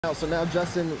So now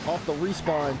Justin off the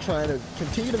respawn, trying to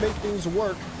continue to make things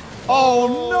work.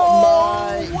 Oh,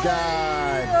 no my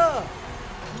God.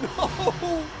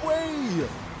 No way.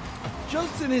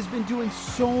 Justin has been doing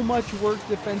so much work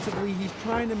defensively. He's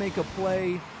trying to make a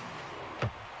play.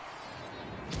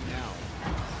 Now,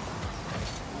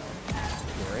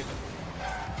 Garrett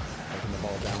taking the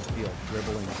ball downfield,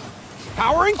 dribbling.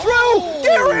 Powering through! Oh.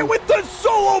 Garrett with the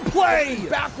solo play!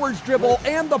 Backwards dribble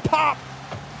and the pop.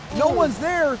 No one's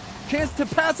there. Chance to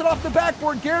pass it off the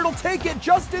backboard. Garrett will take it.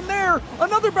 Justin there.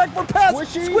 Another backboard pass.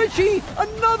 Squishy.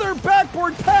 Another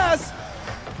backboard pass.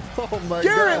 Oh my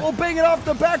Garrett God. will bang it off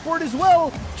the backboard as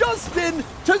well. Justin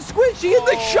to Squishy, and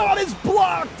the shot is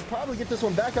blocked. Probably get this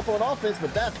one back up on offense,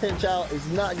 but that pinch out is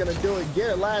not going to do it.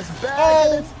 Garrett last back,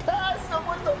 Oh. and it's past him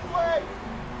with the play.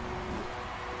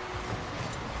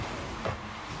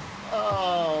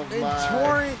 Oh, And my.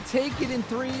 Torrent take it in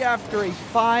 3 after a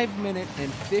 5-minute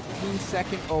and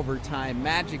 15-second overtime.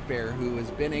 Magic Bear, who has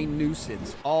been a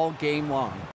nuisance all game long.